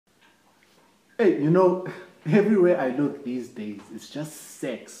Hey, everywhere I look these days, it's just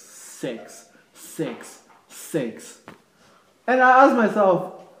sex, sex, sex, sex. And I ask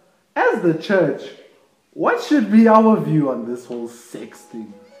myself, as the church, what should be our view on this whole sex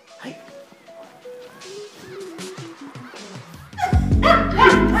thing?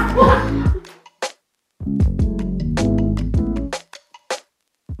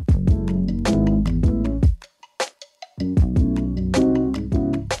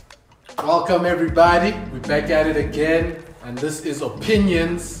 Welcome everybody, we're back at it again, and this is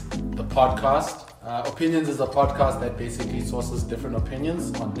Opinions, the podcast. Opinions is a podcast that basically sources different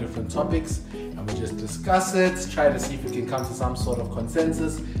opinions on different topics, and we just discuss it, try to see if we can come to some sort of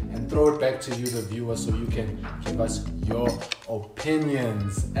consensus, and throw it back to you, the viewer, so you can give us your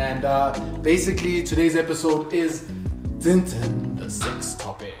opinions. And basically today's episode is the sex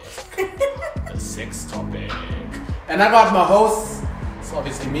topic. The sex topic. And I got my hosts.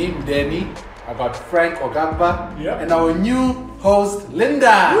 Obviously me, Danny. I got Frank Ogagba, and our new host,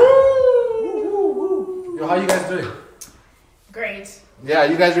 Linda. Woo! Yo, how you guys doing? Great. Yeah,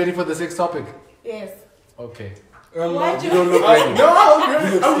 you guys ready for the sex topic? Yes. Okay. Why'd you don't look ready. No,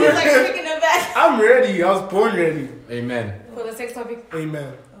 I'm ready. I'm ready. I was born ready. Amen. For the sex topic?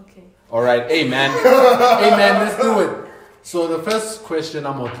 Amen. Okay. All right, amen. Amen, let's do it. So the first question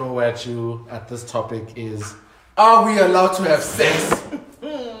I'm going to throw at you at this topic is, are we allowed to have sex?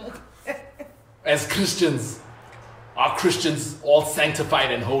 As Christians, are Christians all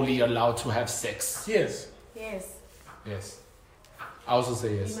sanctified and holy allowed to have sex? Yes. Yes. Yes. I also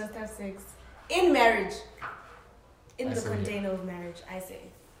say yes. You must have sex. In marriage. In I the say container of marriage, I say.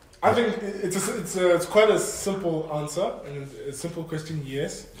 I think it's quite a simple answer and a simple question.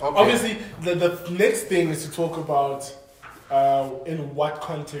 Yes. Okay. Obviously, the next thing is to talk about in what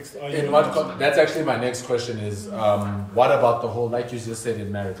context are you? That's actually my next question is what about the whole, like you just said, in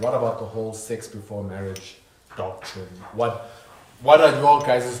marriage? What about the whole sex before marriage doctrine? What are your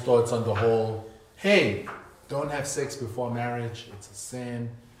guys' thoughts on the whole? Hey, don't have sex before marriage. It's a sin.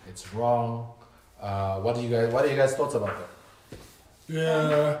 It's wrong. What are you guys' thoughts about that?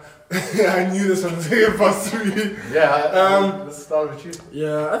 Yeah, I knew this one was going to pass through me. Yeah, let's start with you.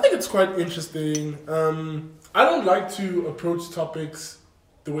 Yeah, I think it's quite interesting. I don't like to approach topics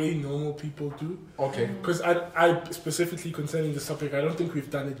the way normal people do. Okay. Because I specifically concerning this topic, I don't think we've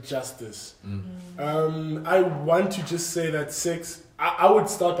done it justice. I want to just say that sex, I would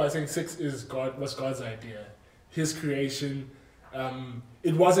start by saying sex was God's idea, His creation.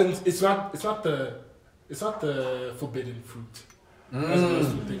 It's not the forbidden fruit.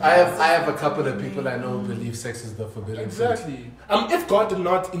 I have a couple of people I know who believe sex is the forbidden fruit. Exactly. If God did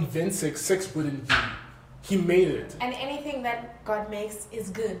not invent sex, sex wouldn't be. He made it. And anything that God makes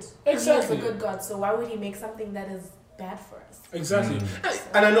is good. Exactly. He's a good God, so why would He make something that is bad for us? Exactly.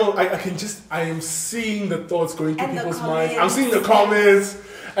 And I know I am seeing the thoughts going through people's minds. I'm seeing the comments,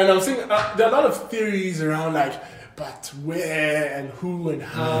 and I'm seeing there are a lot of theories around but where and who and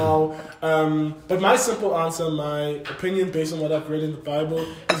how. But my simple answer, my opinion based on what I've read in the Bible,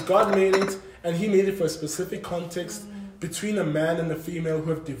 is God made it, and He made it for a specific context between a man and a female who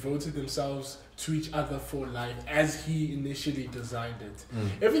have devoted themselves to each other for life as He initially designed it.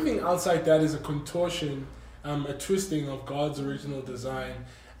 Everything outside that is a contortion, a twisting of God's original design.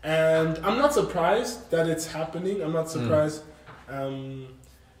 And I'm not surprised that it's happening. I'm not surprised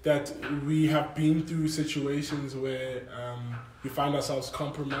that we have been through situations where we find ourselves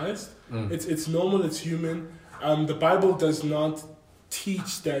compromised. It's normal, it's human. The Bible does not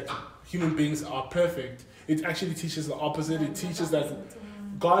teach that human beings are perfect. It actually teaches the opposite. It teaches that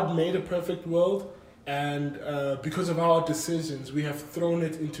God made a perfect world, and because of our decisions, we have thrown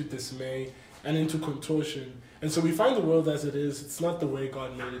it into dismay and into contortion. And so we find the world as it is. It's not the way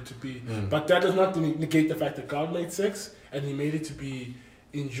God made it to be. But that does not negate the fact that God made sex, and He made it to be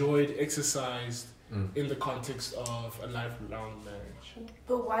enjoyed, exercised in the context of a lifelong marriage.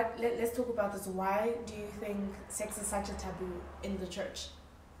 But let's talk about this. Why do you think sex is such a taboo in the church?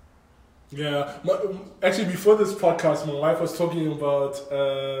 Yeah, actually before this podcast, my wife was talking about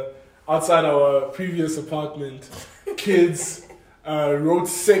outside our previous apartment, kids wrote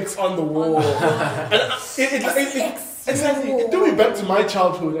sex on the wall. And it took me back to my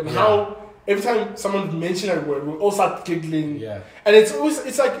childhood and how every time someone mentioned that word, we'll all start giggling. Yeah. And it's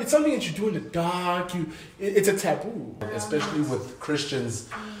something that you do in the dark. It's a taboo. Especially with Christians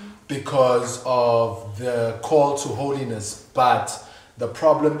because of the call to holiness. But the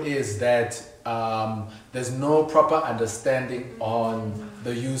problem is that there's no proper understanding on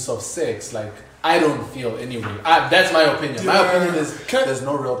the use of sex. I don't feel anyway. That's my opinion. My opinion is there's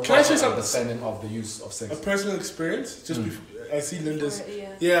no real proper understanding of the use of sex. A personal experience, just before, I see Linda's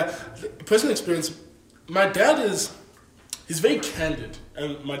Yeah, personal experience. My dad he's very candid,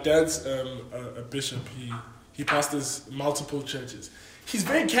 and my dad's a bishop. He pastors multiple churches. He's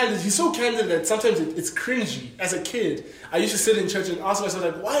very candid. He's so candid that sometimes it's cringy. As a kid, I used to sit in church and ask myself,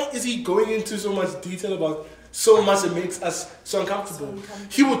 like, why is he going into so much detail about so much that makes us so uncomfortable?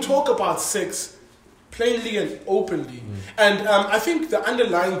 He would talk about sex plainly and openly. And I think the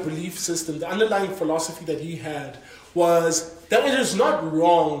underlying belief system, the underlying philosophy that he had was that it is not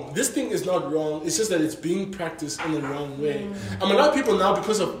wrong. This thing is not wrong. It's just that it's being practiced in the wrong way. A lot of people now,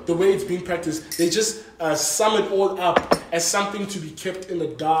 because of the way it's being practiced, they just sum it all up as something to be kept in the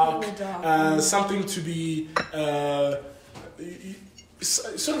dark, something to be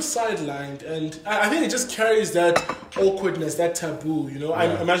sort of sidelined. And I think it just carries that awkwardness, that taboo. You know,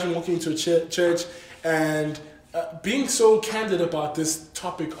 I imagine walking into a church and being so candid about this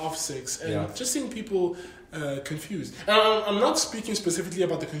topic of sex and just seeing people confused. And I'm not speaking specifically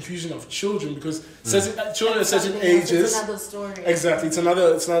about the confusion of children, because children at certain ages. It's another story. Exactly, it's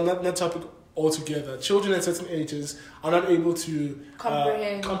another topic altogether. Children at certain ages are not able to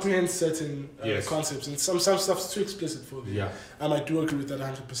comprehend certain concepts, and some stuff's too explicit for them. I do agree with that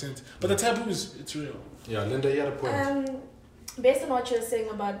 100%. But the taboo it's real. Yeah, Linda, you had a point. Based on what you're saying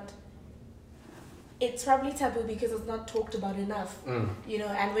about, it's probably taboo because it's not talked about enough, you know,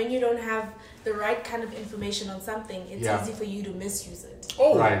 and when you don't have the right kind of information on something, it's easy for you to misuse it.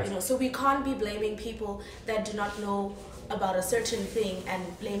 Oh, right. You know, so we can't be blaming people that do not know about a certain thing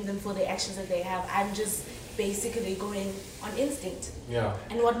and blame them for the actions that they have. I'm just basically going on instinct. Yeah.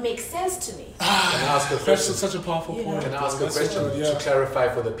 And what makes sense to me. Can I ask a question? That's such a powerful point. Can I ask a question to to clarify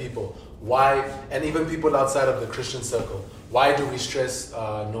for the people? Why, and even people outside of the Christian circle, why do we stress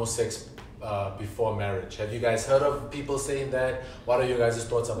no sex before marriage? Have you guys heard of people saying that? What are your guys'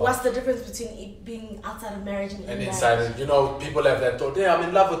 thoughts about? What's the difference between it being outside of marriage and in inside? marriage? You know, people have that thought. Yeah, I'm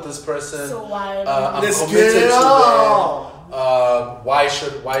in love with this person. So why? I'm Let's committed get it to on. them. Why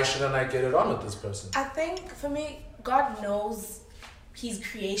shouldn't I get it on with this person? I think for me, God knows His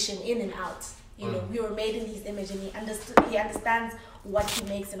creation in and out. You know, we were made in His image, and He understands what He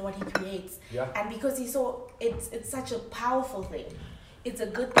makes and what He creates. Yeah. And because it's such a powerful thing. It's a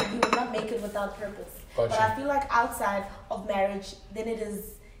good thing. He will not make it without purpose. Gotcha. But I feel like outside of marriage, then it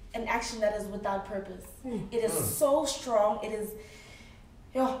is an action that is without purpose. It is so strong. It is,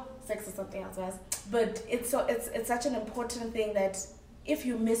 sex is something else, guys. But it's such an important thing that if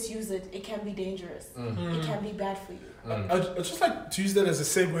you misuse it, it can be dangerous. It can be bad for you. I'd just like to use that as a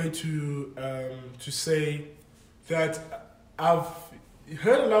segue to say that I've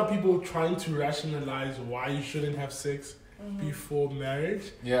heard a lot of people trying to rationalize why you shouldn't have sex before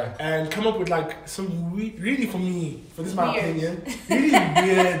marriage, and come up with like some really, for this is my opinion, really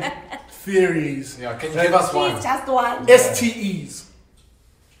weird theories. Yeah, can you give us one? Please, just one.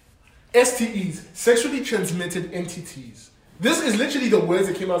 STEs, sexually transmitted entities. This is literally the words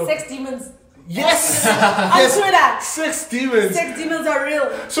that came out of Sex demons. Yes. On Twitter. Sex demons. Sex demons are real.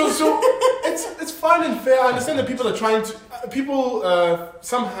 So it's fine and fair. I understand that people are trying to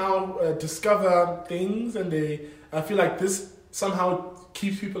somehow discover things, and I feel like this somehow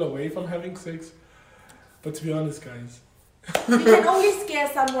keeps people away from having sex. But to be honest, guys, You can only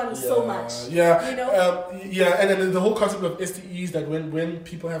scare someone so much. Yeah. You know? And then the whole concept of STEs, that when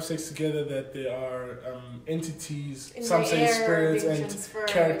people have sex together, that there are entities, In some the say air spirits being and transferred.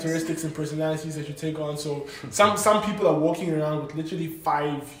 characteristics and personalities that you take on. So some people are walking around with literally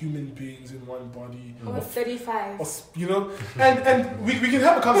 5 human beings in one body. Or 35. You know, and we can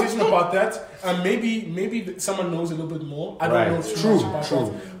have a conversation about that. And maybe someone knows a little bit more. I don't know too much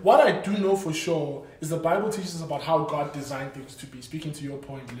about that. What I do know for sure is the Bible teaches us about how God designed things to be. Speaking to your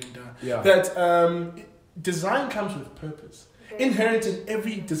point, Linda, that design comes with purpose. Inherent in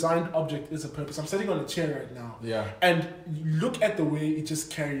every designed object is a purpose. I'm sitting on a chair right now, and look at the way it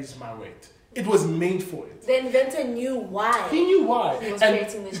just carries my weight. It was made for it. The inventor knew why. He knew why. He was and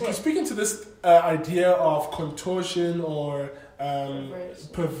creating the chair. Speaking to this idea of contortion or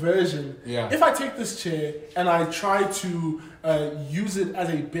perversion. If I take this chair and I try to use it as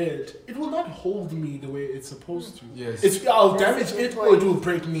a bed, it will not hold me the way it's supposed to. I'll damage it or it will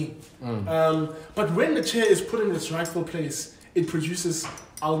break me. But when the chair is put in its rightful place, it produces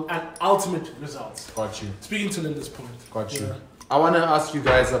an ultimate result. Got you. Speaking to Linda's point. Got you. I want to ask you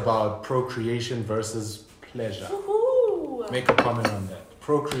guys about procreation versus pleasure. Woohoo! Make a comment on that.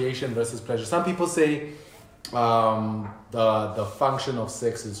 Procreation versus pleasure. Some people say the function of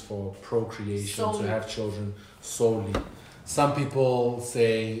sex is for procreation, to have children solely. Some people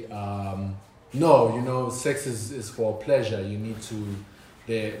say no, sex is for pleasure. You need to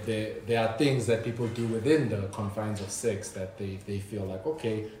there are things that people do within the confines of sex that they feel like,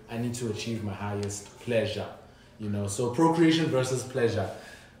 okay, I need to achieve my highest pleasure, you know. So procreation versus pleasure.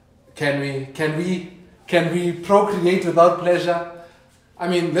 Can we procreate without pleasure? I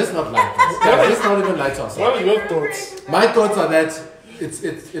mean, let's not lie to us. Let's not even lie to ourselves. What are your thoughts? My thoughts are that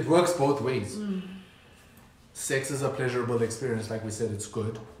it works both ways. Sex is a pleasurable experience, like we said, it's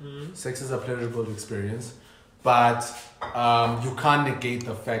good. Sex is a pleasurable experience, but you can't negate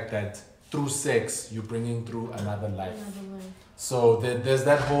the fact that through sex you're bringing through another life. So there's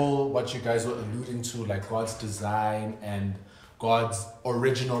that whole, what you guys were alluding to, like God's design and God's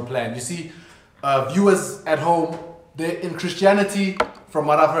original plan. You see, viewers at home, in Christianity, from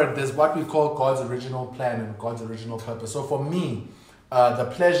what I've heard, there's what we call God's original plan and God's original purpose. So for me, the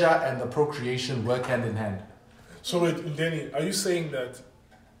pleasure and the procreation work hand in hand. So wait, Danny, are you saying that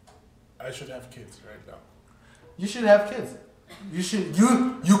I should have kids right now? You should have kids.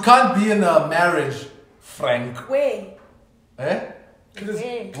 You can't be in a marriage, Frank. Wait. Eh? Can the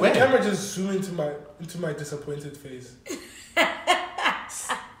Where? camera just zoom into my disappointed face?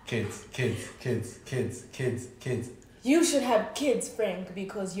 Kids. You should have kids, Frank,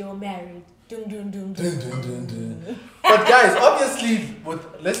 because you're married. Dun, dun, dun, dun. Dun, dun, dun, dun. But guys, obviously,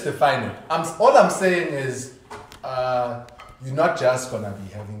 let's define it. All I'm saying is, you're not just gonna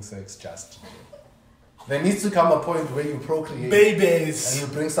be having sex just. There needs to come a point where you procreate babies and you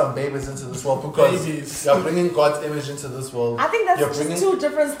bring some babies into this world, because you're bringing God's image into this world. I think that's just two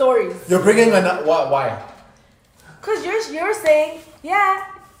different stories. You're bringing why? Because you're saying, yeah,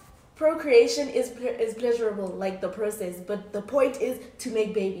 procreation is pleasurable, like the process, but the point is to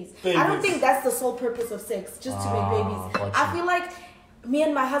make babies. I don't think that's the sole purpose of sex, just to make babies. Gotcha. I feel like me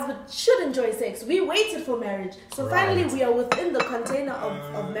and my husband should enjoy sex. We waited for marriage, so finally we are within the container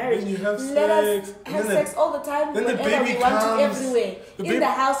of marriage. Let us have sex all the time, whenever we want to, everywhere. In the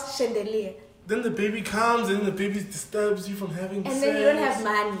house, chandelier. Then the baby comes and the baby disturbs you from having sex. And then you don't have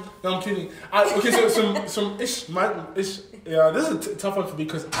money. No, I'm kidding. Okay, so some ish. Yeah, this is a tough one for me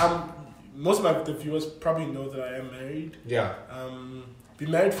because most of the viewers probably know that I am married. Yeah. Been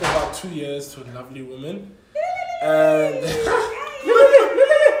married for about 2 years to a lovely woman. And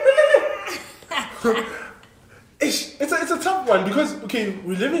it's a tough one because, okay,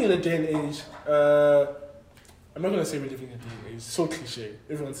 we're living in a day and age. I'm not going to say we're living in a day and age. It's so cliche.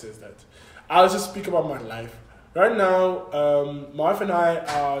 Everyone says that. I'll just speak about my life. Right now, my wife and I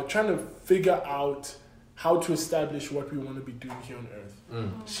are trying to figure out how to establish what we want to be doing here on earth.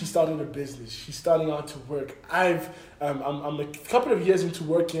 She started a business. She's starting out to work. I'm a couple of years into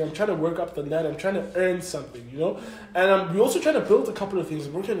working. I'm trying to work up the ladder. I'm trying to earn something, you know. And we're also trying to build a couple of things.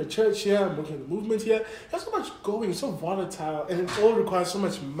 I'm working in the church here. I'm working in the movement here. There's so much going. It's so volatile, and it all requires so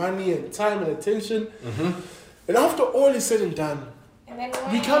much money and time and attention. And after all is said and done,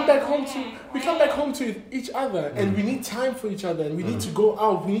 we come back home to each other, and we need time for each other, and we need to go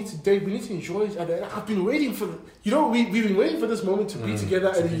out, we need to date, we need to enjoy each other. And I've been waiting for, we've been waiting for this moment to be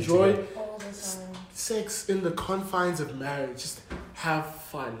together and enjoy sex in the confines of marriage. Just have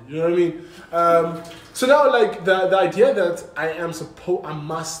fun, you know what I mean? So now, like the idea that I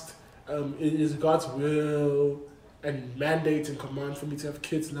must, it is God's will and mandate and command for me to have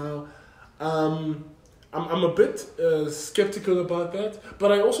kids now. I'm a bit skeptical about that,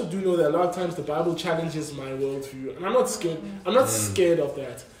 but I also do know that a lot of times the Bible challenges my worldview, and I'm not scared. I'm not scared of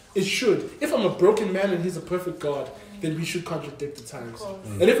that. It should. If I'm a broken man and He's a perfect God, then we should contradict the times.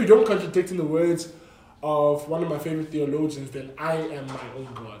 And if we don't contradict in the words of one of my favorite theologians, then I am my own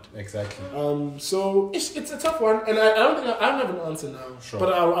God. Exactly. So it's a tough one, and I don't have an answer now. Sure.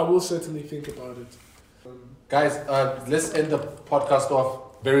 But I will certainly think about it. Guys, let's end the podcast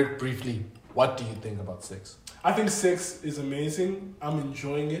off very briefly. What do you think about sex? I think sex is amazing. I'm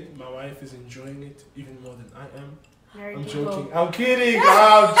enjoying it. My wife is enjoying it even more than I am. I'm joking. I'm kidding.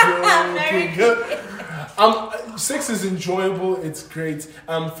 I'm joking. Sex is enjoyable. It's great.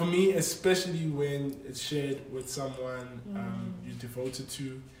 For me, especially when it's shared with someone you're devoted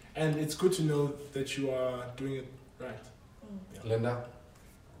to, and it's good to know that you are doing it right. Yeah. Linda?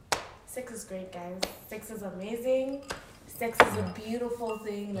 Sex is great, guys. Sex is amazing. Sex is a beautiful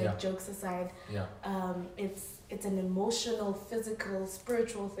thing, jokes aside. Yeah. It's an emotional, physical,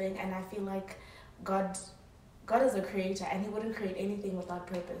 spiritual thing, and I feel like God is a creator, and He wouldn't create anything without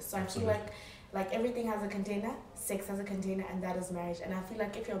purpose. So Absolutely. I feel like everything has a container, sex has a container, and that is marriage. And I feel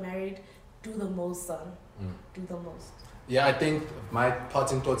like if you're married, do the most, son. Do the most. Yeah, I think my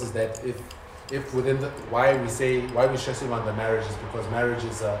parting thoughts is that if within why we stressing on the marriage is because marriage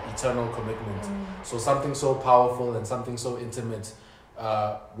is an eternal commitment. So something so powerful and something so intimate,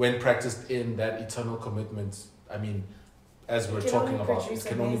 when practiced in that eternal commitment, I mean, as we're talking about, it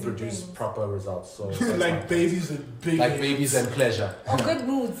can only produce proper results. So like babies and big like heads. babies and pleasure. Or good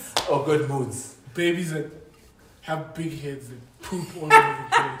moods. Or good moods. Babies that have big heads that poop all over the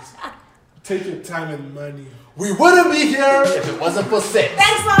place. Take your time and money. We wouldn't be here if it wasn't for sex.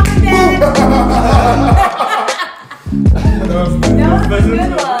 Thanks, Mom and Dad. That was a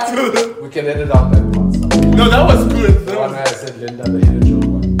good one. We can edit out that part. So. No, that was good. The one where I said Linda, the inner joke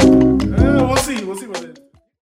one. We'll see what it is.